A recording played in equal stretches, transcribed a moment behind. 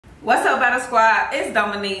What's up, Battle Squad? It's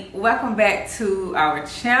Dominique. Welcome back to our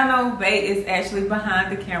channel. Bae is actually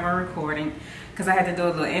behind the camera recording because I had to do a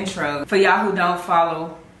little intro for y'all who don't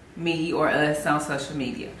follow me or us on social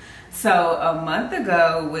media. So a month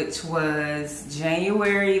ago, which was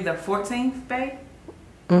January the 14th, Bae?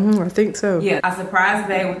 I think so. Yeah, I surprised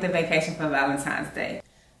Bae with the vacation for Valentine's Day.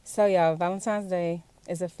 So y'all, Valentine's Day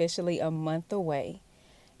is officially a month away,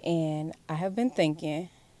 and I have been thinking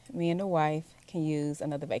me and the wife can use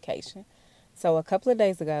another vacation. So a couple of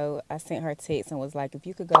days ago, I sent her a text and was like, if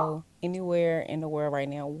you could go anywhere in the world right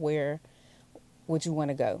now, where would you want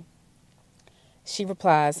to go? She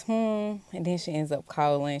replies, and then she ends up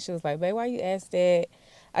calling. She was like, babe, why you ask that?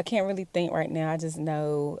 I can't really think right now. I just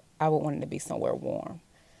know I would want it to be somewhere warm.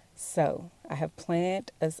 So I have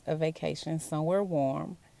planned a vacation somewhere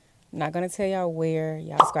warm. I'm not going to tell y'all where.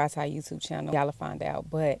 Y'all subscribe to our YouTube channel. Y'all will find out.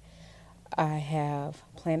 But I have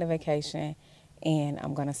planned a vacation, and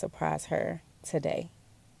I'm going to surprise her today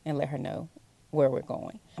and let her know where we're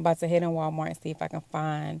going. I'm about to head in Walmart and see if I can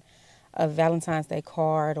find a Valentine's Day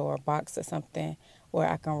card or a box or something where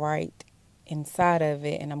I can write inside of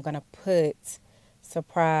it, and I'm going to put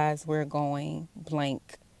surprise, we're going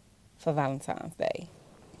blank for Valentine's Day.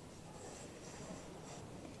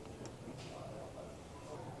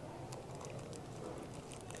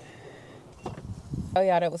 Oh,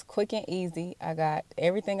 y'all, that was quick and easy. I got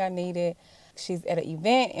everything I needed. She's at an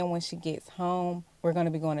event, and when she gets home, we're going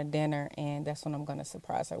to be going to dinner, and that's when I'm going to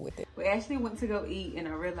surprise her with it. We actually went to go eat, and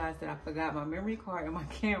I realized that I forgot my memory card and my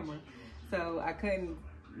camera, so I couldn't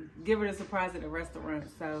give her the surprise at the restaurant.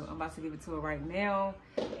 So I'm about to give it to her right now,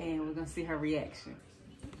 and we're going to see her reaction.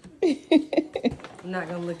 I'm not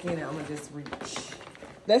going to look in it. I'm going to just reach.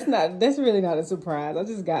 That's really not a surprise. I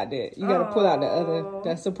just got that. You got to pull out the other.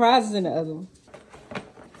 The surprise is in the other one.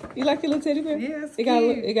 You like your little teddy bear? Yeah, it's it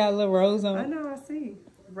got a little rose on it. I know, I see.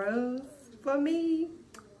 Rose for me.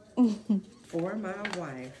 For my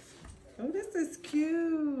wife. Oh, this is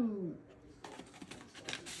cute.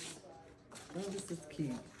 Oh, this is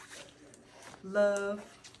cute. Love.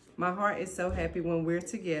 My heart is so happy when we're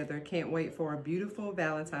together. Can't wait for a beautiful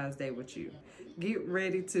Valentine's Day with you. Get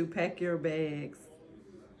ready to pack your bags.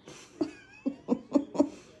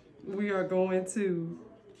 We are going to...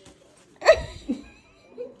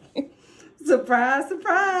 Surprise,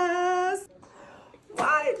 surprise.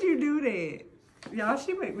 Why did you do that? Y'all,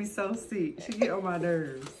 she make me so sick. She get on my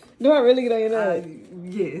nerves. Do I really get on your nerves?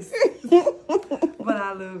 Yes. But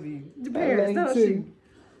I love you. The parents, don't she?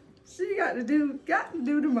 She got to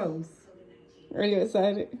do the most. Are you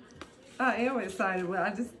excited? I am excited, but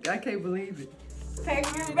I can't believe it.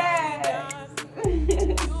 Pack your bags.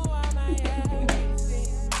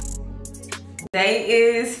 Today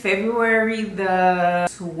is February the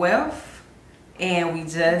 12th. And we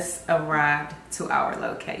just arrived to our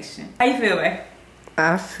location. How you feel, babe?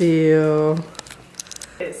 I feel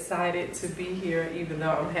excited to be here, even though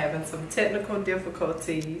I'm having some technical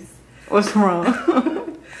difficulties. What's wrong?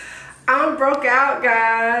 I broke out,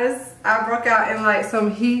 guys. I broke out in like some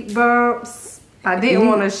heat bumps. I didn't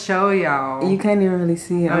want to show y'all. You can't even really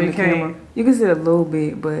see it on the camera. You can see it a little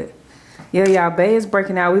bit, but yeah, y'all, Bae is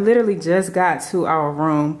breaking out. We literally just got to our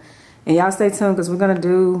room. And y'all stay tuned because we're gonna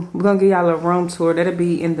give y'all a room tour. That'll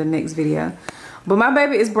be in the next video. But my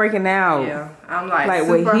baby is breaking out. Yeah, I'm like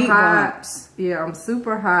super hot. Bumps. Yeah, I'm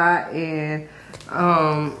super hot, and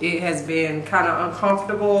it has been kind of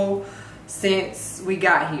uncomfortable since we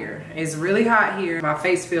got here. It's really hot here. My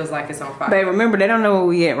face feels like it's on fire. Babe, remember, they don't know where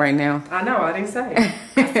we at right now. I know, I didn't say it.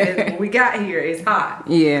 I said when we got here, it's hot.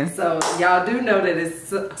 Yeah. So y'all do know that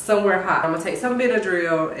it's somewhere hot. I'm gonna take some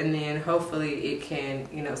Benadryl, and then hopefully it can,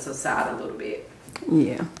 subside a little bit.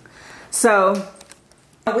 Yeah. So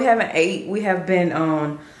we haven't ate. We have been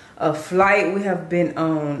on a flight. We have been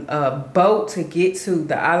on a boat to get to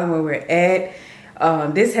the island where we're at.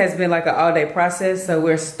 This has been like an all-day process, so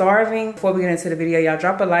we're starving. Before we get into the video, y'all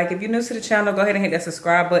drop a like. If you're new to the channel, go ahead and hit that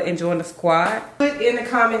subscribe button and join the squad. Put in the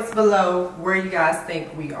comments below where you guys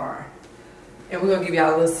think we are. And we're going to give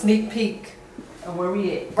y'all a little sneak peek of where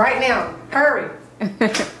we at. Right now. Hurry.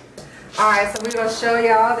 Alright, so we're going to show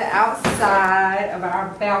y'all the outside of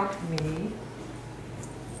our balcony.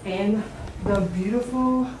 And the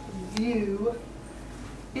beautiful view.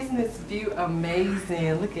 Isn't this view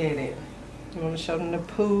amazing? Look at it. I'm going to show them the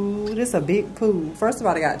pool. This is a big pool. First of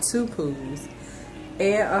all, I got 2 pools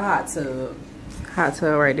and a hot tub. Hot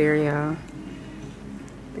tub right there, y'all.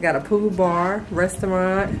 They got a pool bar,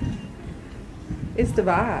 restaurant. It's the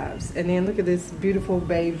vibes. And then look at this beautiful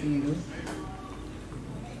bay view.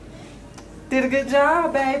 Did a good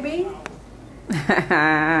job, baby.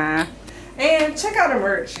 And check out the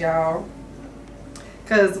merch, y'all.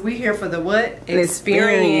 Because we here for the what?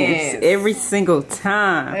 Experience every single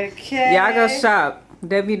time. Okay. Y'all go shop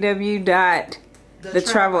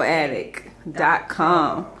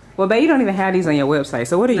www.thetraveladdicts.com. Well, babe, you don't even have these on your website,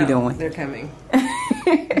 so what are you doing? They're coming.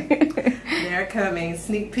 They're coming.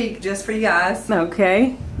 Sneak peek just for you guys.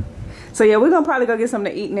 Okay. So yeah, we're gonna probably go get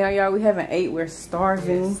something to eat now, y'all. We haven't ate. We're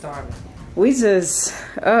starving. We're starving. We just,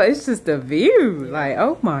 it's just the view. Like,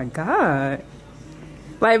 oh my God.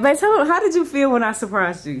 Like, babe, tell me, how did you feel when I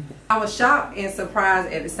surprised you? I was shocked and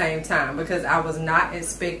surprised at the same time because I was not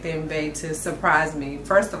expecting Bae to surprise me.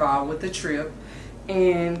 First of all, with the trip,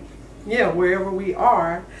 and yeah, wherever we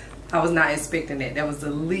are, I was not expecting that. That was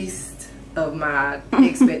the least of my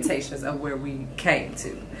expectations of where we came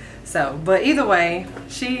to. So, but either way,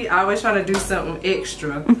 she always trying to do something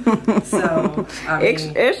extra. So, I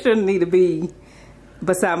mean, extra need to be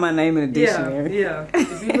beside my name in the dictionary. Yeah.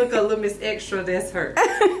 If you look a little Miss Extra, that's her.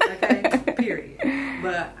 Okay, period.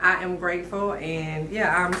 But I am grateful, and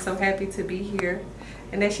yeah, I'm so happy to be here,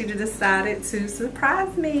 and that she decided to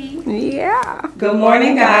surprise me. Yeah. Good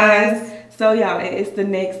morning, guys. So y'all, it's the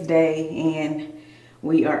next day, and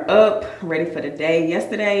we are up, ready for the day.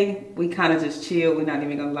 Yesterday, we kind of just chilled. We're not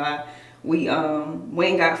even gonna lie. We went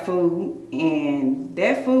and got food, and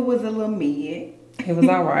that food was a little mid. It was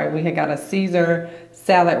all right. We had got a Caesar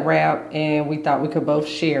salad wrap, and we thought we could both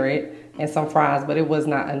share it, and some fries, but it was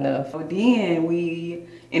not enough. So then we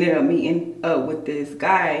ended up meeting up with this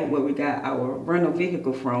guy where we got our rental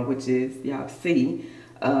vehicle from, which is, y'all see,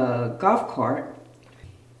 a golf cart.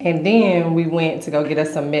 And then we went to go get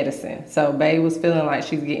us some medicine. So Bae was feeling like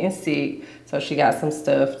she's getting sick, so she got some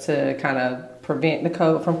stuff to kind of prevent the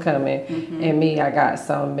cold from coming. And me, I got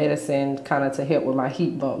some medicine kind of to help with my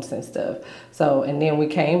heat bumps and stuff. So, and then we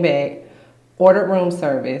came back, ordered room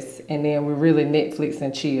service, and then we really Netflix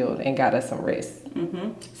and chilled and got us some rest.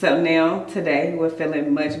 So now, today, we're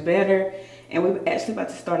feeling much better, and we're actually about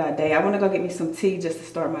to start our day. I want to go get me some tea just to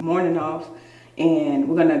start my morning off, and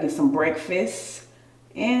we're going to get some breakfast.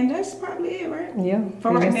 And that's probably it, right? Yeah.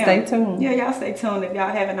 For right now. Stay tuned. Yeah, y'all stay tuned. If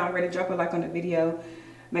y'all haven't already, drop a like on the video.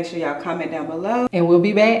 Make sure y'all comment down below. And we'll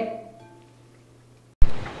be back.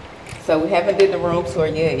 So we haven't did the room tour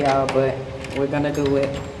yet, y'all, but we're gonna do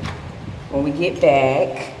it when we get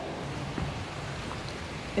back.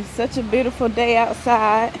 It's such a beautiful day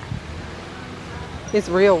outside. It's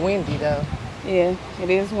real windy though. Yeah, it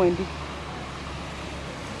is windy.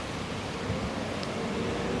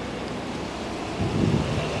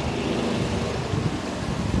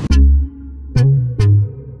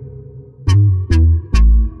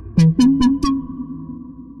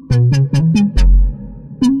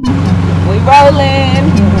 Rolling.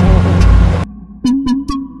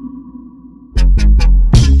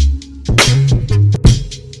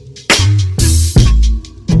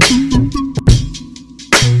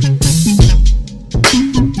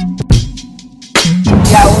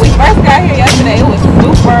 Yeah, when we first got here yesterday, it was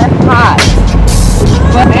super hot.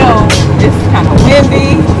 But now it's kind of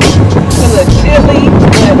windy, it's a little chilly,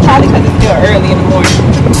 but probably because it's still early in the morning.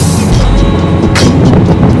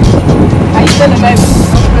 How you feeling, baby?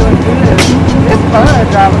 I'm feeling good. It's fun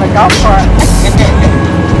driving a golf cart.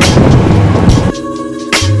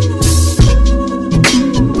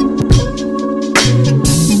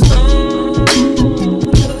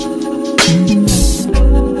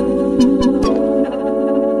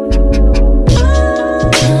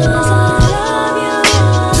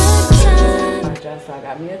 So I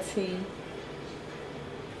got me a tea.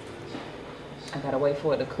 I gotta wait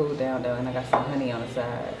for it to cool down though, and I got some honey on the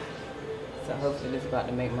side. So hopefully this is about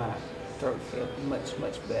to make my throat feel much,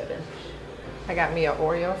 much better. I got me an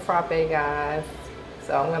Oreo frappe, guys.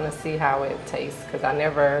 So I'm gonna see how it tastes, because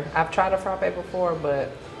I've tried a frappe before, but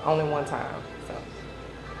only one time. So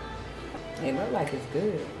It looks like it's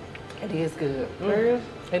good. it is good. Real?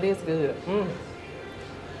 It is good. You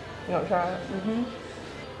wanna try it?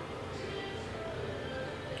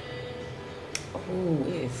 Ooh,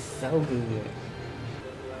 it is so good.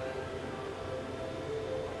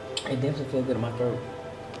 It definitely feels good in my throat.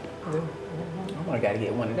 I gotta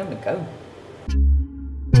get one of them to go.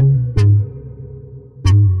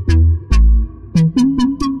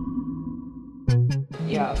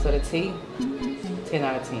 Yeah, so the tea, 10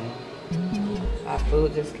 out of 10. Our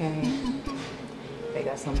food just came. They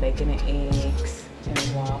got some bacon and eggs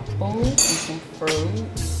and waffles and some fruit.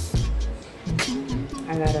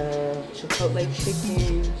 I got a chipotle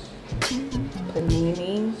chicken,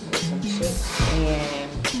 panini with some chips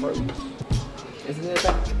and fruit. It's good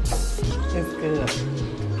though? It's good.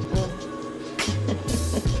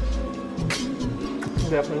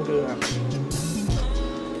 Definitely good.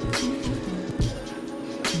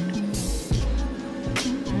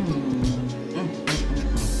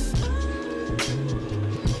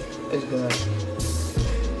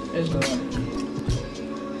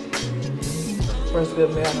 first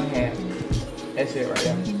good meal I had. That's it right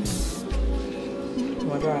there. Oh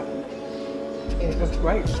my God. Yeah, that's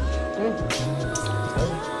great.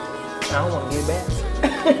 I don't want to get back.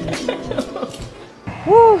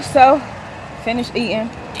 Woo, so finished eating.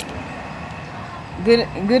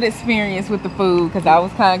 Good experience with the food because I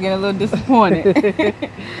was kind of getting a little disappointed.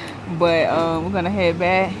 But we're gonna head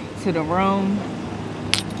back to the room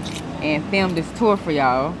and film this tour for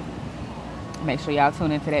y'all. Make sure y'all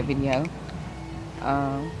tune into that video.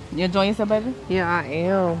 You enjoying yourself, baby? Yeah, I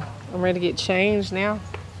am. I'm ready to get changed now.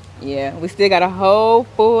 Yeah, we still got a whole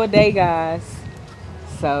full day, guys.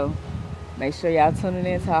 So make sure y'all tuning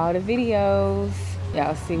in to all the videos.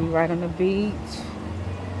 Y'all see me right on the beach.